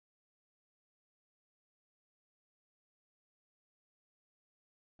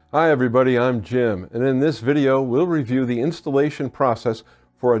Hi everybody, I'm Jim, and in this video we'll review the installation process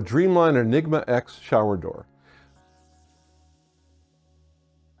for a DreamLine Enigma-X shower door.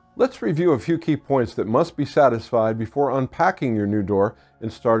 Let's review a few key points that must be satisfied before unpacking your new door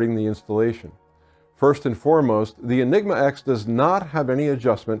and starting the installation. First and foremost, the Enigma-X does not have any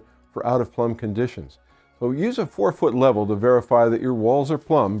adjustment for out-of-plumb conditions, so use a 4-foot level to verify that your walls are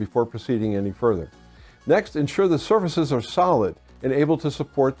plumb before proceeding any further. Next, ensure the surfaces are solid and able to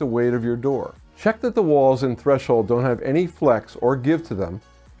support the weight of your door. Check that the walls and threshold don't have any flex or give to them,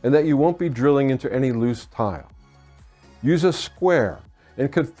 and that you won't be drilling into any loose tile. Use a square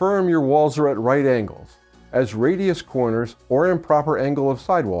and confirm your walls are at right angles, as radius corners or improper angle of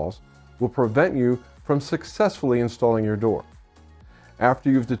sidewalls will prevent you from successfully installing your door.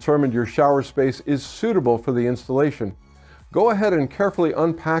 After you've determined your shower space is suitable for the installation, go ahead and carefully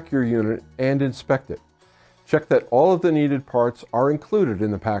unpack your unit and inspect it. Check that all of the needed parts are included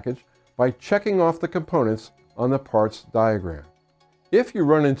in the package by checking off the components on the parts diagram. If you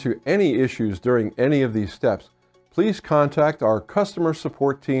run into any issues during any of these steps, please contact our customer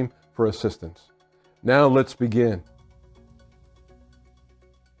support team for assistance. Now let's begin.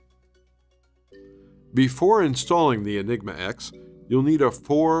 Before installing the Enigma-X, you'll need a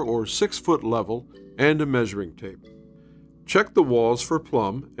 4 or 6 foot level and a measuring tape. Check the walls for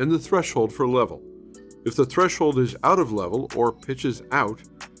plumb and the threshold for level. If the threshold is out of level or pitches out,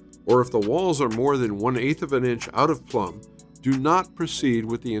 or if the walls are more than 1/8 of an inch out of plumb, do not proceed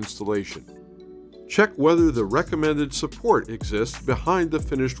with the installation. Check whether the recommended support exists behind the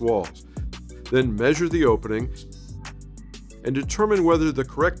finished walls. Then measure the opening and determine whether the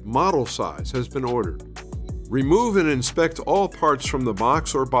correct model size has been ordered. Remove and inspect all parts from the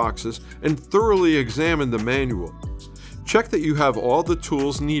box or boxes and thoroughly examine the manual. Check that you have all the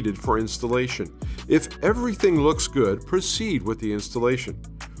tools needed for installation. If everything looks good, proceed with the installation.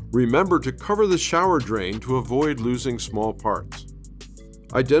 Remember to cover the shower drain to avoid losing small parts.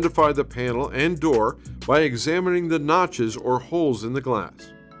 Identify the panel and door by examining the notches or holes in the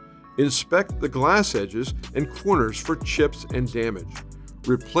glass. Inspect the glass edges and corners for chips and damage.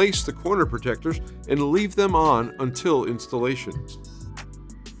 Replace the corner protectors and leave them on until installation.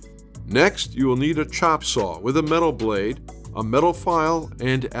 Next, you will need a chop saw with a metal blade, a metal file,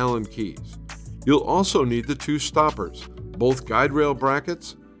 and Allen keys. You'll also need the 2 stoppers, both guide rail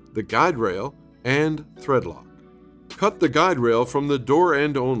brackets, the guide rail, and thread lock. Cut the guide rail from the door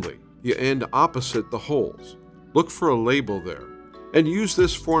end only, the end opposite the holes. Look for a label there, and use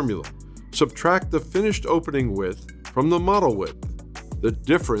this formula. Subtract the finished opening width from the model width. The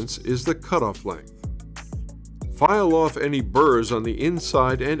difference is the cutoff length. File off any burrs on the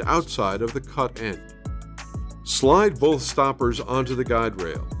inside and outside of the cut end. Slide both stoppers onto the guide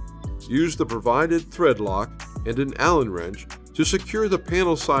rail. Use the provided thread lock and an Allen wrench to secure the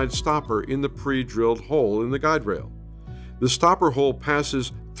panel side stopper in the pre-drilled hole in the guide rail. The stopper hole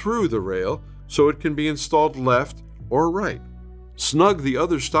passes through the rail, so it can be installed left or right. Snug the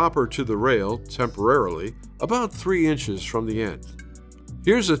other stopper to the rail temporarily, about 3 inches from the end.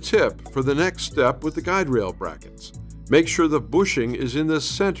 Here's a tip for the next step with the guide rail brackets. Make sure the bushing is in the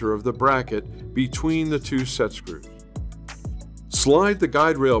center of the bracket between the 2 set screws. Slide the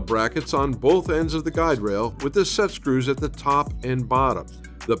guide rail brackets on both ends of the guide rail with the set screws at the top and bottom,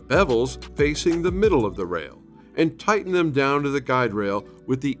 the bevels facing the middle of the rail, and tighten them down to the guide rail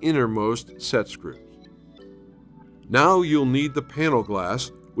with the innermost set screws. Now you'll need the panel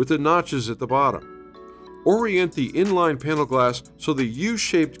glass with the notches at the bottom. Orient the inline panel glass so the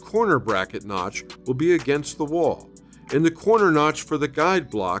U-shaped corner bracket notch will be against the wall, and the corner notch for the guide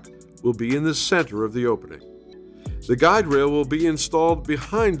block will be in the center of the opening. The guide rail will be installed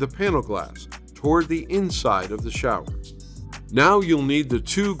behind the panel glass, toward the inside of the shower. Now you'll need the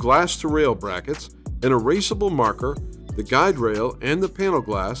 2 glass-to-rail brackets, an erasable marker, the guide rail and the panel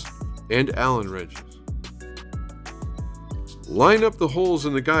glass, and Allen wrenches. Line up the holes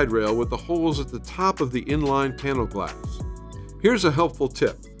in the guide rail with the holes at the top of the inline panel glass. Here's a helpful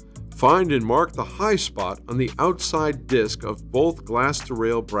tip. Find and mark the high spot on the outside disc of both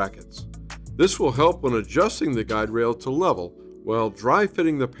glass-to-rail brackets. This will help when adjusting the guide rail to level while dry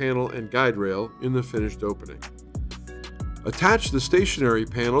fitting the panel and guide rail in the finished opening. Attach the stationary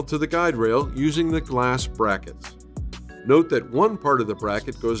panel to the guide rail using the glass brackets. Note that one part of the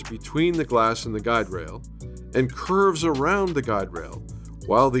bracket goes between the glass and the guide rail and curves around the guide rail,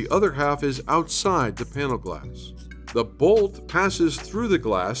 while the other half is outside the panel glass. The bolt passes through the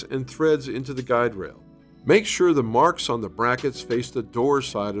glass and threads into the guide rail. Make sure the marks on the brackets face the door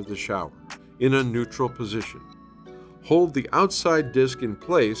side of the shower, in a neutral position. Hold the outside disc in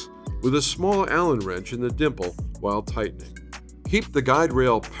place with a small Allen wrench in the dimple while tightening. Keep the guide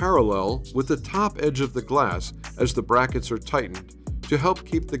rail parallel with the top edge of the glass as the brackets are tightened to help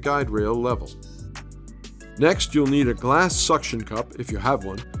keep the guide rail level. Next, you'll need a glass suction cup if you have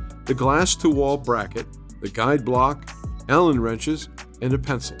one, the glass-to-wall bracket, the guide block, Allen wrenches, and a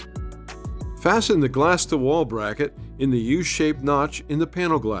pencil. Fasten the glass-to-wall bracket in the U-shaped notch in the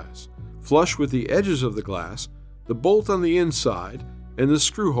panel glass, flush with the edges of the glass, the bolt on the inside, and the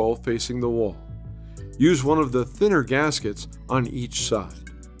screw hole facing the wall. Use one of the thinner gaskets on each side.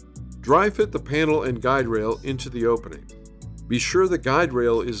 Dry fit the panel and guide rail into the opening. Be sure the guide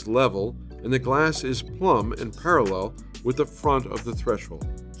rail is level and the glass is plumb and parallel with the front of the threshold.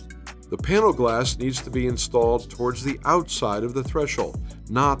 The panel glass needs to be installed towards the outside of the threshold,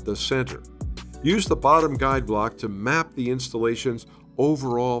 not the center. Use the bottom guide block to map the installation's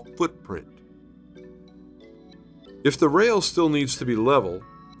overall footprint. If the rail still needs to be level,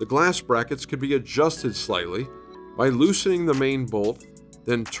 the glass brackets can be adjusted slightly by loosening the main bolt,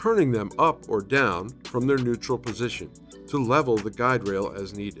 then turning them up or down from their neutral position to level the guide rail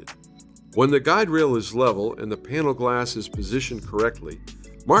as needed. When the guide rail is level and the panel glass is positioned correctly,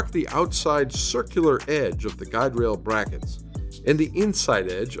 mark the outside circular edge of the guide rail brackets and the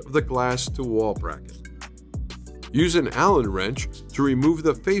inside edge of the glass-to-wall bracket. Use an Allen wrench to remove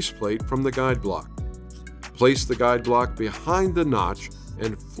the faceplate from the guide block. Place the guide block behind the notch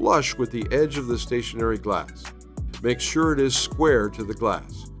and flush with the edge of the stationary glass. Make sure it is square to the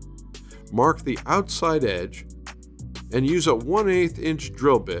glass. Mark the outside edge and use a 1/8 inch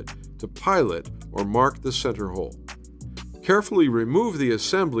drill bit to pilot or mark the center hole. Carefully remove the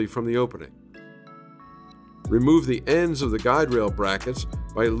assembly from the opening. Remove the ends of the guide rail brackets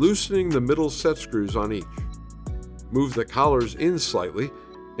by loosening the middle set screws on each. Move the collars in slightly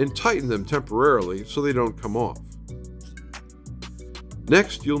and tighten them temporarily so they don't come off.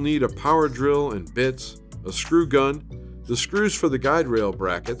 Next, you'll need a power drill and bits, a screw gun, the screws for the guide rail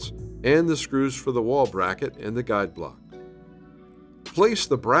brackets, and the screws for the wall bracket and the guide block. Place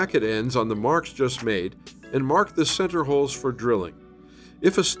the bracket ends on the marks just made and mark the center holes for drilling.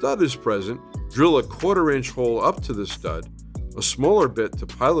 If a stud is present, drill a 1/4 inch hole up to the stud, a smaller bit to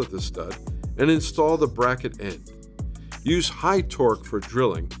pilot the stud, and install the bracket end. Use high torque for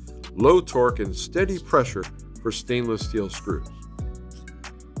drilling, low torque and steady pressure for stainless steel screws.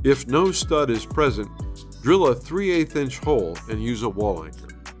 If no stud is present, drill a 3/8 inch hole and use a wall anchor.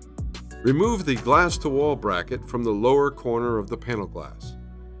 Remove the glass-to-wall bracket from the lower corner of the panel glass.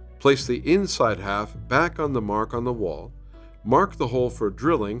 Place the inside half back on the mark on the wall, mark the hole for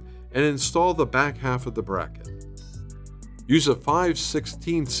drilling, and install the back half of the bracket. Use a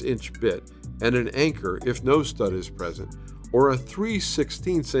 5/16 inch bit and an anchor if no stud is present, or a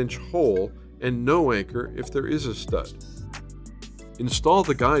 3/16 inch hole and no anchor if there is a stud. Install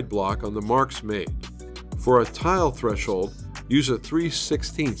the guide block on the marks made. For a tile threshold, use a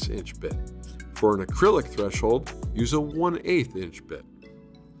 3/16 inch bit. For an acrylic threshold, use a 1/8 inch bit.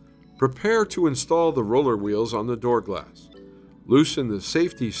 Prepare to install the roller wheels on the door glass. Loosen the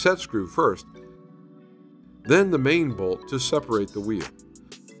safety set screw first, then the main bolt to separate the wheel.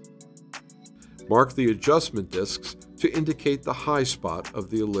 Mark the adjustment discs to indicate the high spot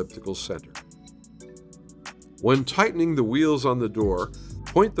of the elliptical center. When tightening the wheels on the door,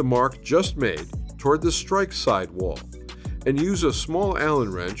 point the mark just made toward the strike side wall and use a small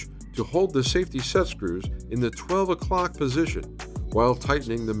Allen wrench to hold the safety set screws in the 12 o'clock position while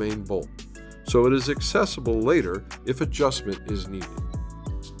tightening the main bolt, so it is accessible later if adjustment is needed.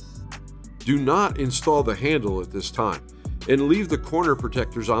 Do not install the handle at this time and leave the corner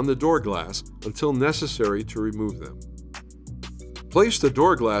protectors on the door glass until necessary to remove them. Place the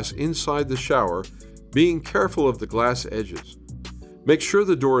door glass inside the shower, being careful of the glass edges. Make sure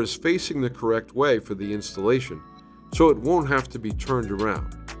the door is facing the correct way for the installation, so it won't have to be turned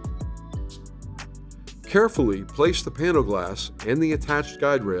around. Carefully place the panel glass and the attached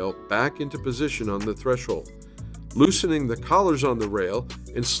guide rail back into position on the threshold, loosening the collars on the rail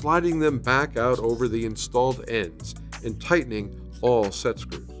and sliding them back out over the installed ends and tightening all set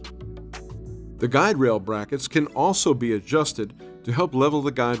screws. The guide rail brackets can also be adjusted to help level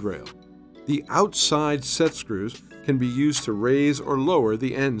the guide rail. The outside set screws can be used to raise or lower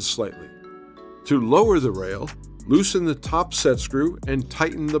the ends slightly. To lower the rail, loosen the top set screw and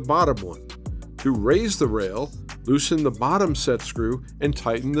tighten the bottom one. To raise the rail, loosen the bottom set screw and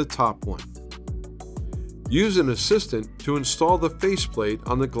tighten the top one. Use an assistant to install the faceplate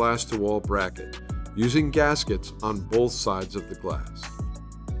on the glass-to-wall bracket, using gaskets on both sides of the glass.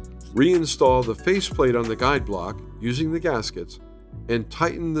 Reinstall the faceplate on the guide block using the gaskets and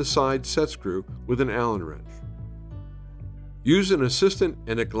tighten the side set screw with an Allen wrench. Use an assistant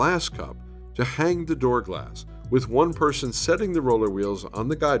and a glass cup to hang the door glass with one person setting the roller wheels on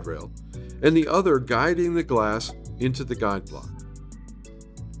the guide rail and the other guiding the glass into the guide block.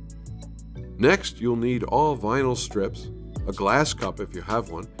 Next, you'll need all vinyl strips, a glass cup if you have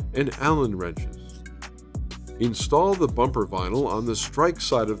one, and Allen wrenches. Install the bumper vinyl on the strike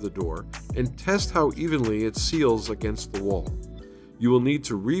side of the door and test how evenly it seals against the wall. You will need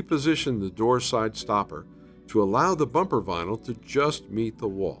to reposition the door side stopper to allow the bumper vinyl to just meet the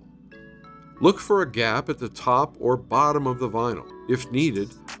wall. Look for a gap at the top or bottom of the vinyl. If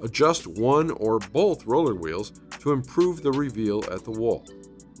needed, adjust one or both roller wheels to improve the reveal at the wall.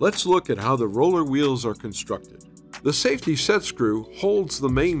 Let's look at how the roller wheels are constructed. The safety set screw holds the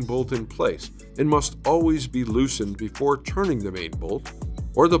main bolt in place and must always be loosened before turning the main bolt,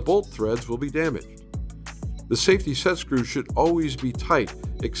 or the bolt threads will be damaged. The safety set screw should always be tight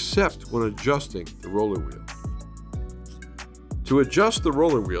except when adjusting the roller wheel. To adjust the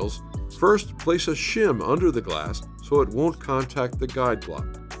roller wheels, first place a shim under the glass so it won't contact the guide block.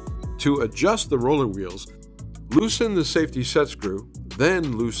 To adjust the roller wheels, loosen the safety set screw,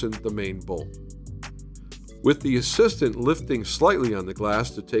 then loosen the main bolt. With the assistant lifting slightly on the glass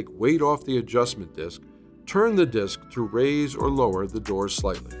to take weight off the adjustment disc, turn the disc to raise or lower the door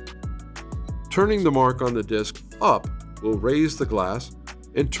slightly. Turning the mark on the disc up will raise the glass,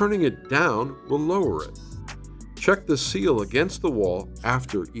 and turning it down will lower it. Check the seal against the wall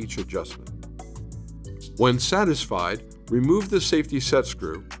after each adjustment. When satisfied, remove the safety set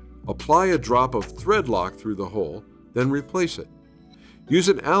screw, apply a drop of thread lock through the hole, then replace it. Use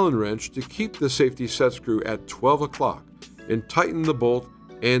an Allen wrench to keep the safety set screw at 12 o'clock and tighten the bolt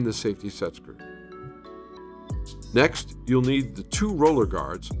and the safety set screw. Next, you'll need the two roller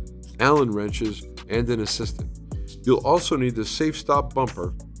guards, Allen wrenches, and an assistant. You'll also need the safe stop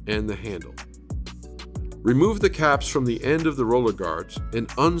bumper and the handle. Remove the caps from the end of the roller guards and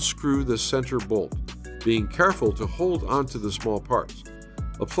unscrew the center bolt, being careful to hold onto the small parts.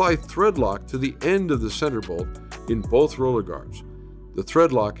 Apply thread lock to the end of the center bolt in both roller guards. The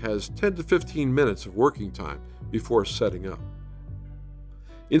thread lock has 10 to 15 minutes of working time before setting up.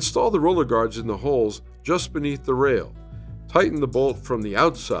 Install the roller guards in the holes just beneath the rail. Tighten the bolt from the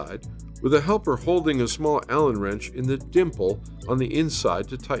outside with a helper holding a small Allen wrench in the dimple on the inside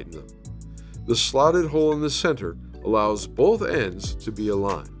to tighten them. The slotted hole in the center allows both ends to be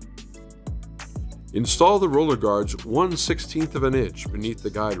aligned. Install the roller guards 1/16 of an inch beneath the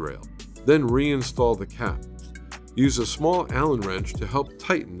guide rail, then reinstall the cap. Use a small Allen wrench to help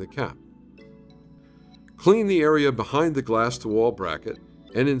tighten the cap. Clean the area behind the glass-to-wall bracket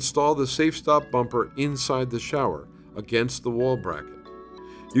and install the safe stop bumper inside the shower against the wall bracket.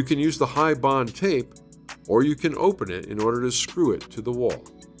 You can use the high bond tape, or you can open it in order to screw it to the wall.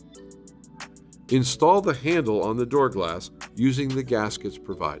 Install the handle on the door glass using the gaskets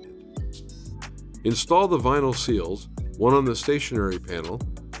provided. Install the vinyl seals, one on the stationary panel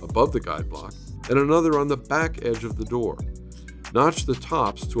above the guide block and another on the back edge of the door. Notch the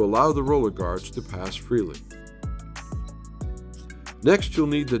tops to allow the roller guards to pass freely. Next, you'll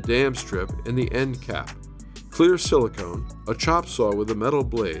need the dam strip and the end cap, clear silicone, a chop saw with a metal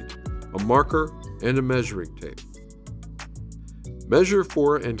blade, a marker, and a measuring tape. Measure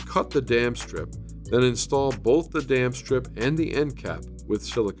for and cut the dam strip, then install both the dam strip and the end cap with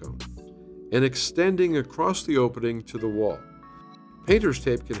silicone, and extending across the opening to the wall. Painter's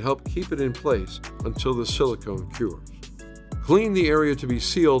tape can help keep it in place until the silicone cures. Clean the area to be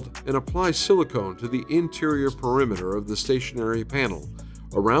sealed and apply silicone to the interior perimeter of the stationary panel,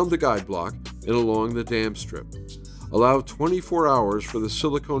 around the guide block and along the dam strip. Allow 24 hours for the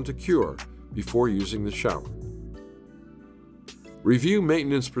silicone to cure before using the shower. Review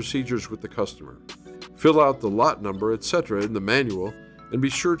maintenance procedures with the customer. Fill out the lot number, etc. in the manual, and be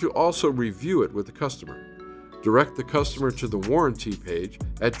sure to also review it with the customer. Direct the customer to the warranty page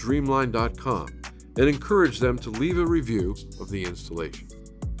at DreamLine.com and encourage them to leave a review of the installation.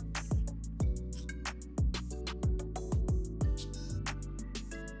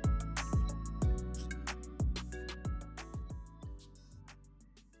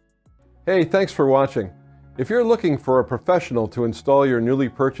 Hey, thanks for watching. If you're looking for a professional to install your newly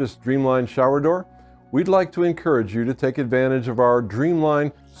purchased DreamLine shower door, we'd like to encourage you to take advantage of our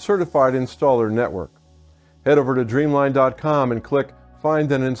DreamLine Certified Installer network. Head over to DreamLine.com and click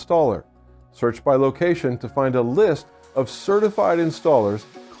Find an Installer. Search by location to find a list of certified installers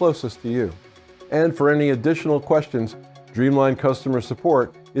closest to you. And for any additional questions, DreamLine customer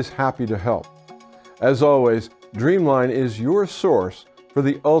support is happy to help. As always, DreamLine is your source for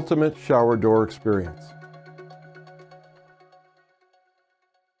the ultimate shower door experience.